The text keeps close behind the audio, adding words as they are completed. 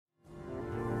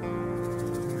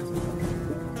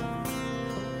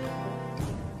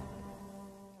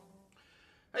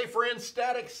friends,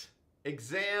 statics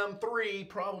exam 3,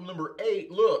 problem number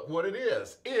 8. Look what it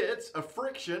is. It's a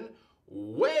friction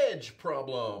wedge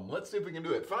problem. Let's see if we can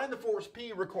do it. Find the force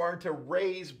P required to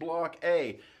raise block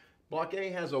A. Block A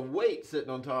has a weight sitting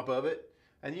on top of it,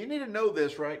 and you need to know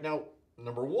this right now.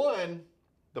 Number one,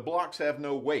 the blocks have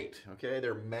no weight, okay?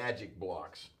 They're magic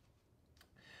blocks.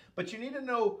 But you need to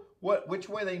know which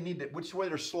way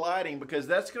they're sliding, because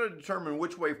that's going to determine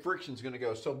which way friction is going to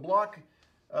go. So block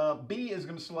B is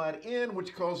going to slide in,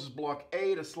 which causes block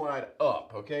A to slide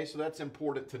up, okay? So that's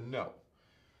important to know.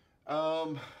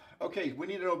 Okay, we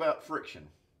need to know about friction.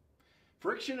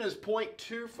 Friction is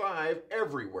 0.25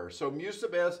 everywhere. So mu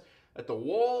sub S at the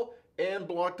wall and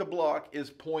block to block is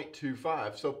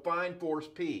 0.25. So find force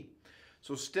P.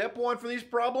 So step one for these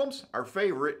problems, our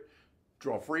favorite,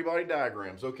 draw free body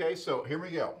diagrams. Okay, so here we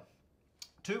go.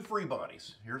 Two free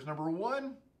bodies. Here's number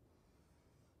one.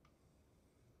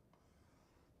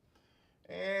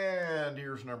 And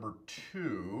here's number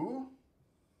two.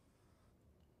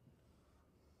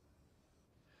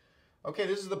 Okay,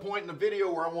 this is the point in the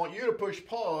video where I want you to push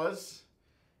pause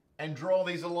and draw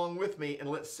these along with me, and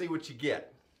let's see what you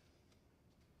get.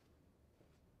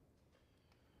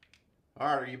 All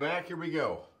right, are you back? Here we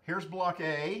go. Here's block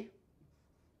A.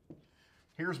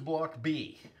 Here's block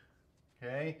B.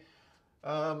 Okay.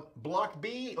 Block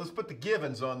B, let's put the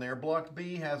givens on there. Block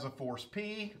B has a force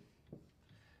P,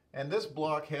 and this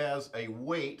block has a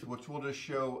weight, which we'll just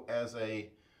show as a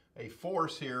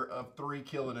force here of 3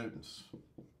 kilonewtons.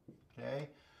 Okay.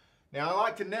 Now I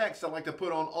like to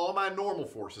put on all my normal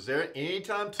forces.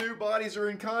 Anytime two bodies are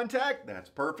in contact, that's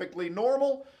perfectly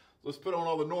normal. Let's put on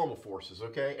all the normal forces,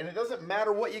 okay? And it doesn't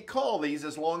matter what you call these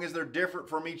as long as they're different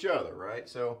from each other, right?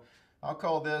 So I'll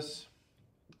call this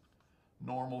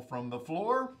normal from the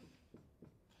floor.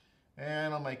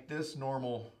 And I'll make this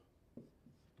normal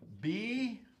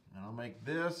B. And I'll make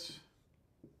this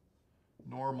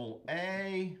normal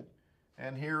A.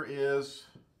 And here is,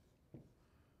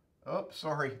 oh,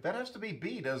 sorry, that has to be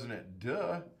B, doesn't it?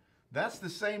 Duh. That's the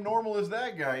same normal as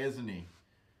that guy, isn't he?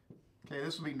 Okay,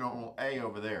 this will be normal A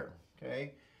over there,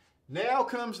 okay? Now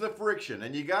comes the friction,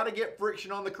 and you got to get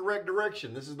friction on the correct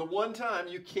direction. This is the one time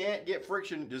you can't get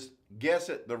friction, just guess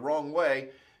it the wrong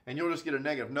way, and you'll just get a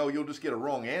negative. No, you'll just get a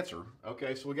wrong answer,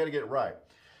 okay? So we got to get it right.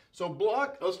 So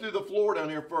block, let's do the floor down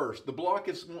here first. The block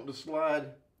is wanting to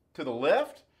slide to the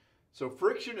left, so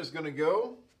friction is going to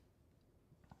go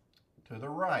to the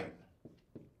right,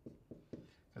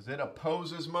 because it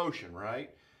opposes motion, right?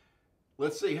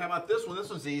 Let's see, how about this one?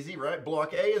 This one's easy, right?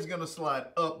 Block A is going to slide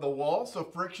up the wall, so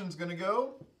friction's going to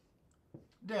go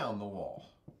down the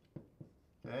wall.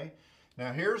 Okay?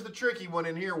 Now here's the tricky one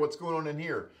in here. What's going on in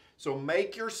here? So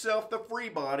make yourself the free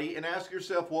body and ask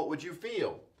yourself, what would you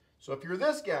feel? So if you're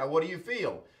this guy, what do you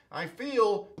feel? I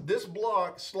feel this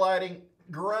block sliding,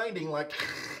 grinding like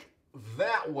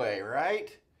that way,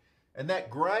 right? And that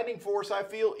grinding force I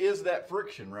feel is that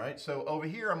friction, right? So over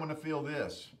here, I'm going to feel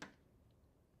this.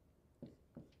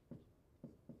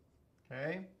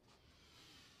 Okay.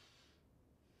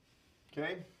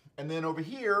 Okay. And then over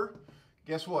here,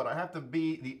 guess what? I have to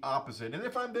be the opposite. And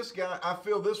if I'm this guy, I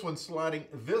feel this one sliding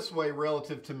this way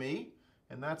relative to me.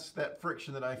 And that's that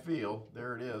friction that I feel.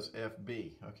 There it is,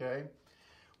 FB. Okay.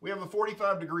 We have a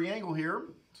 45-degree angle here.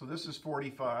 So this is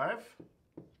 45.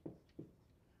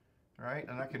 All right.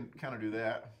 And I can kind of do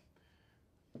that.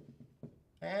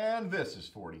 And this is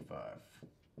 45.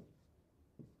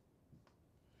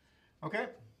 Okay.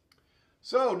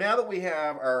 So now that we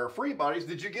have our free bodies,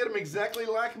 did you get them exactly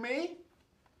like me?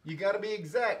 You got to be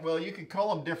exact. Well, you could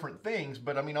call them different things,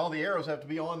 but I mean, all the arrows have to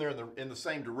be on there in the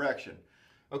same direction.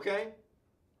 Okay?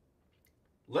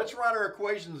 Let's write our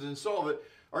equations and solve it.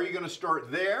 Are you going to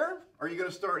start there? Or are you going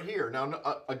to start here?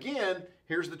 Now, again,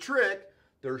 here's the trick.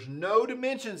 There's no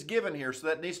dimensions given here, so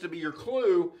that needs to be your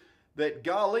clue that,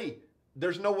 golly,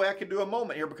 there's no way I can do a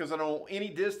moment here because I don't know any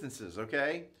distances,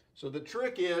 okay? So the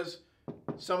trick is,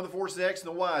 sum of the forces x and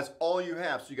the y is all you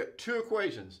have. So you got two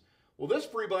equations. Well, this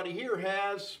free body here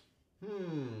has,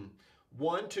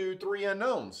 1, 2, 3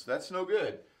 unknowns. That's no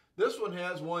good. This one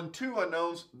has 1, 2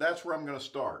 unknowns. That's where I'm going to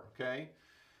start, okay?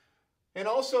 And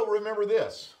also remember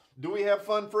this. Do we have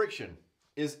fun friction?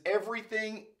 Is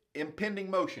everything impending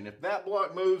motion? If that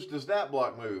block moves, does that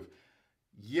block move?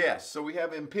 Yes. So we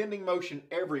have impending motion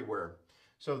everywhere.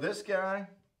 So this guy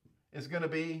is going to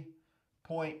be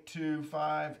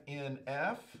 0.25 in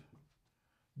F.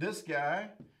 This guy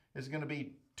is going to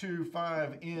be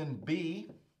 0.25 in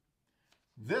B.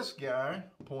 This guy,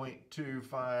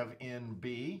 0.25 in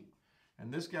B.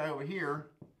 And this guy over here,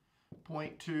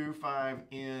 0.25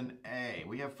 in A.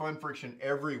 We have fun friction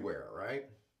everywhere, right?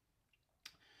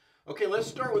 Okay, let's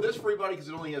start with this free body because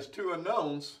it only has two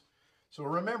unknowns. So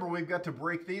remember, we've got to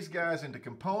break these guys into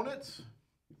components.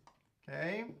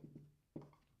 Okay.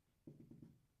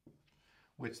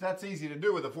 Which that's easy to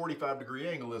do with a 45-degree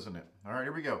angle, isn't it? All right,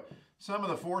 here we go. Sum of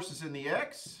the forces in the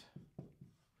X.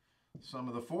 Sum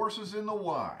of the forces in the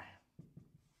Y.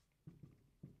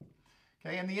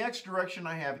 Okay, in the X direction,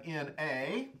 I have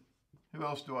NA. Who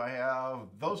else do I have?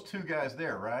 Those two guys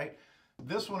there, right?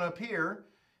 This one up here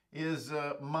is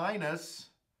minus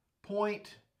 0.25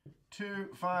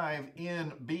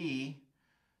 NB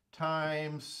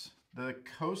times the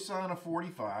cosine of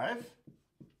 45.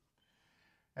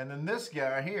 And then this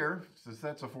guy here, since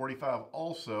that's a 45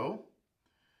 also,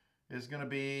 is going to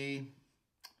be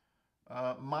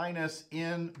minus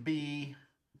NB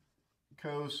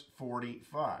cos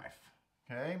 45.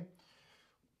 Okay?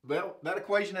 Well, that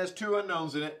equation has two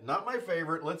unknowns in it. Not my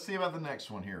favorite. Let's see about the next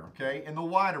one here. Okay? In the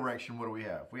y direction, what do we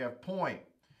have? We have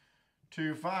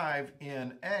 0.25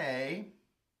 NA.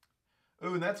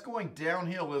 Ooh, and that's going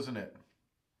downhill, isn't it?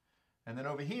 And then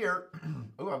over here,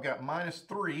 ooh, I've got minus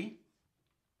 3.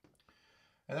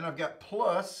 And then I've got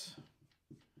plus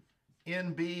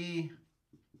NB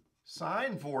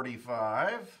sine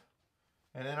 45.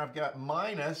 And then I've got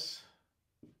minus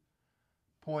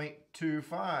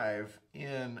 0.25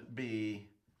 NB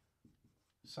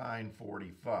sine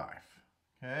 45.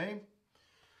 Okay?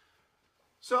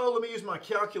 So let me use my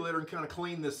calculator and kind of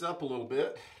clean this up a little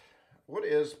bit. What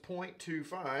is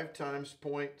 0.25 times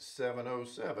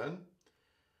 0.707?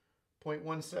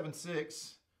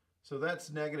 0.176. So that's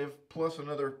negative plus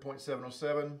another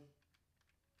 0.707.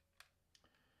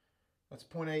 That's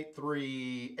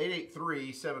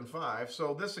 88375.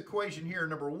 So this equation here,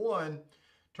 number 1,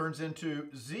 turns into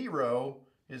 0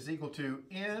 is equal to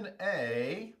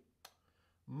NA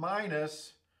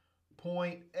minus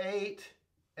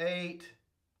 0.88,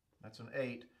 that's an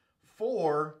 8,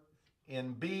 4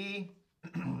 NB.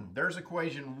 There's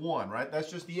equation 1, right?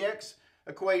 That's just the X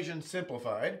equation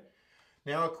simplified.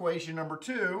 Now equation number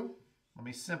 2, let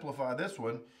me simplify this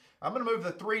one. I'm going to move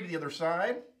the 3 to the other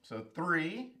side. So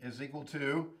 3 is equal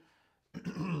to,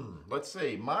 let's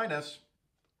see, minus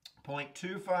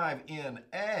 0.25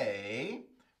 NA,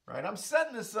 right? I'm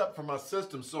setting this up for my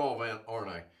system solve, aren't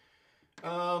I?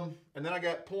 And then I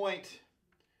got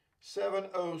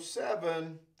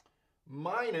 0.707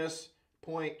 minus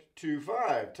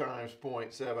 0.25 times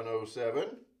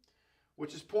 0.707,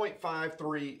 which is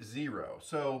 0.530.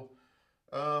 So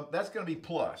that's going to be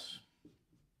plus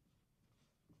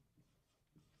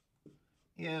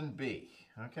NB,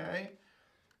 okay?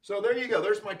 So there you go.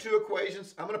 There's my two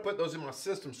equations. I'm going to put those in my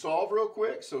system solve real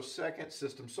quick. So second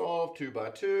system solve, 2 by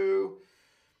 2.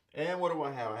 And what do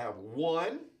I have? I have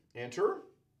 1, enter,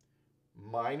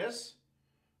 minus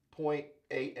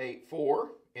 0.884,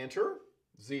 enter,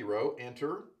 0,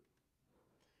 enter.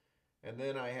 And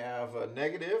then I have a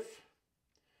negative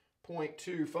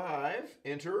 0.25,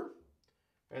 enter.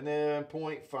 And then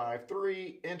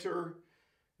 0.53, enter.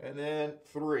 And then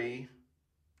 3,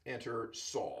 enter,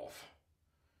 solve.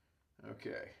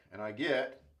 Okay, and I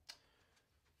get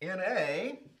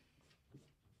NA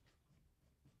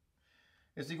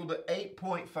is equal to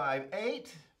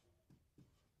 8.58,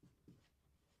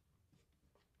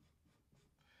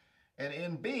 and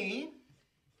NB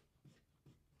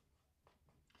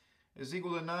is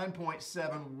equal to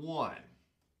 9.71.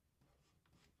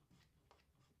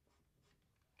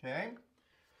 Okay?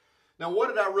 Now, what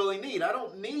did I really need? I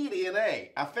don't need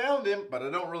NA. I found him, but I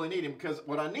don't really need him because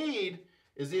what I need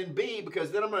is NB, because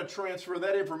then I'm going to transfer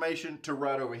that information to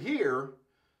right over here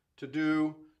to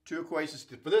do two equations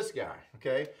for this guy,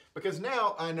 okay? Because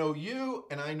now I know you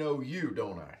and I know you,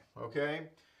 don't I? Okay?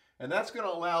 And that's going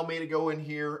to allow me to go in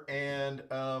here and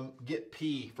get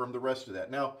P from the rest of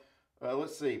that. Now,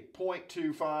 let's see,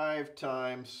 0.25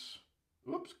 times,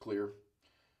 whoops, clear,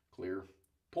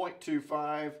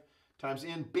 0.25 times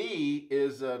NB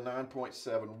is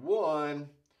 9.71.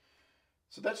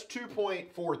 So that's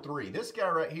 2.43. This guy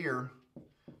right here,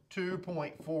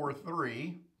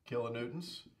 2.43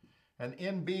 kilonewtons. And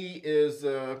NB is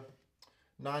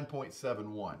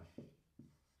 9.71.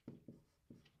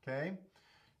 Okay?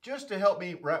 Just to help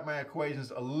me write my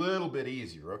equations a little bit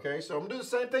easier, okay? So I'm going to do the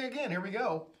same thing again. Here we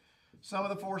go. Sum of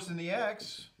the force in the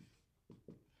X.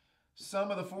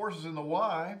 Sum of the forces in the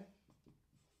Y.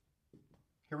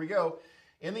 Here we go.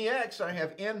 In the X, I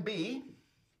have NB.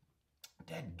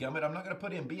 Dadgummit, I'm not going to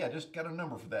put NB. I just got a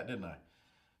number for that, didn't I?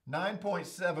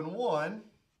 9.71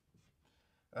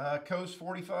 cos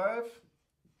 45.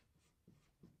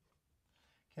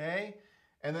 Okay.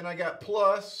 And then I got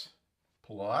plus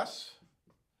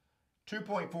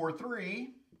 2.43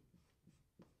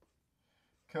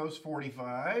 cos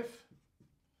 45.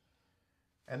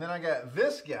 And then I got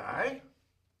this guy.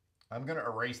 I'm going to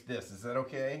erase this. Is that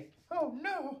okay? Oh,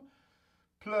 no.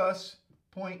 Plus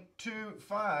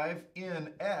 0.25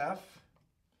 NF.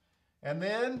 And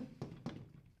then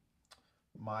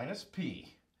minus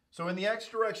P. So in the X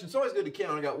direction, it's always good to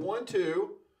count. I got 1,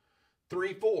 2,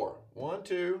 3, 4. 1,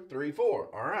 2, 3, 4.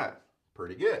 All right.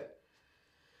 Pretty good.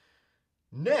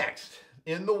 Next,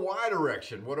 in the Y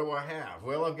direction, what do I have?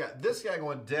 Well, I've got this guy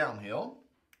going downhill.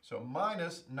 So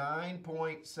minus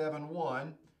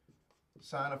 9.71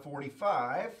 sine of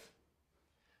 45.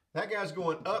 That guy's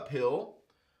going uphill,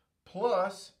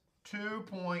 plus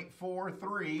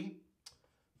 2.43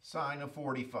 sine of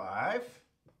 45.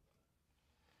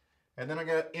 And then I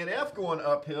got NF going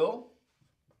uphill.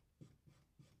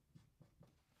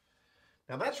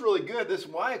 Now that's really good. This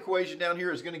Y equation down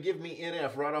here is going to give me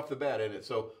NF right off the bat in it.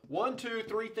 So 1, 2,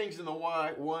 3 things in the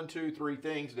Y, 1, 2, 3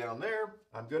 things down there.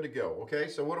 I'm good to go. Okay,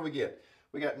 so what do we get?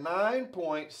 We got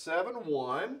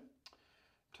 9.71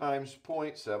 times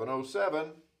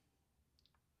 0.707.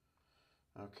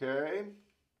 Okay.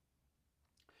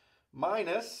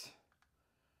 Minus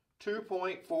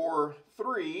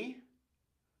 2.43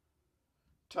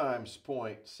 times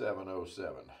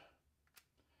 0.707.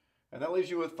 And that leaves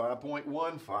you with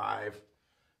 5.15.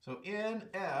 So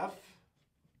NF,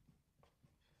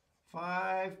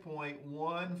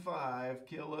 5.15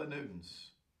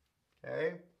 kilonewtons.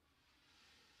 Okay?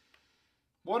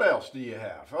 What else do you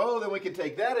have? Oh, then we can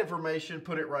take that information,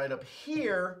 put it right up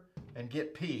here, and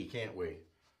get P, can't we?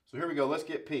 So here we go. Let's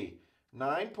get P.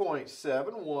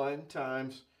 9.71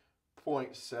 times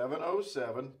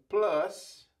 0.707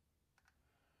 plus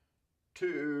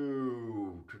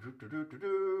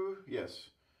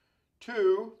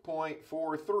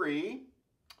 2.43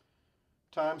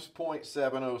 times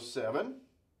 0.707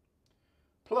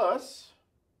 plus,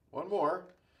 one more,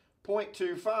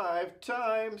 0.25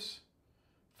 times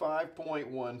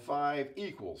 5.15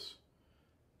 equals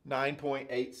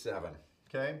 9.87.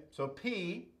 Okay, so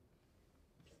P,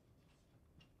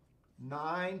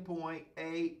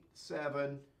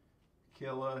 9.87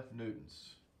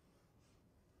 kilonewtons.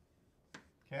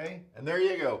 Okay, and there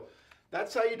you go.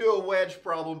 That's how you do a wedge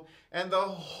problem. And the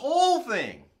whole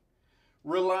thing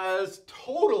relies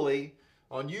totally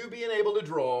on you being able to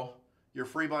draw your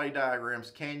free body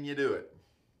diagrams. Can you do it?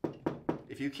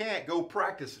 If you can't, go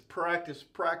practice, practice,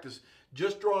 practice.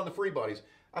 Just drawing the free bodies.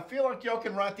 I feel like y'all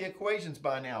can write the equations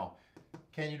by now.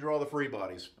 Can you draw the free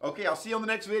bodies? Okay, I'll see you on the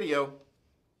next video.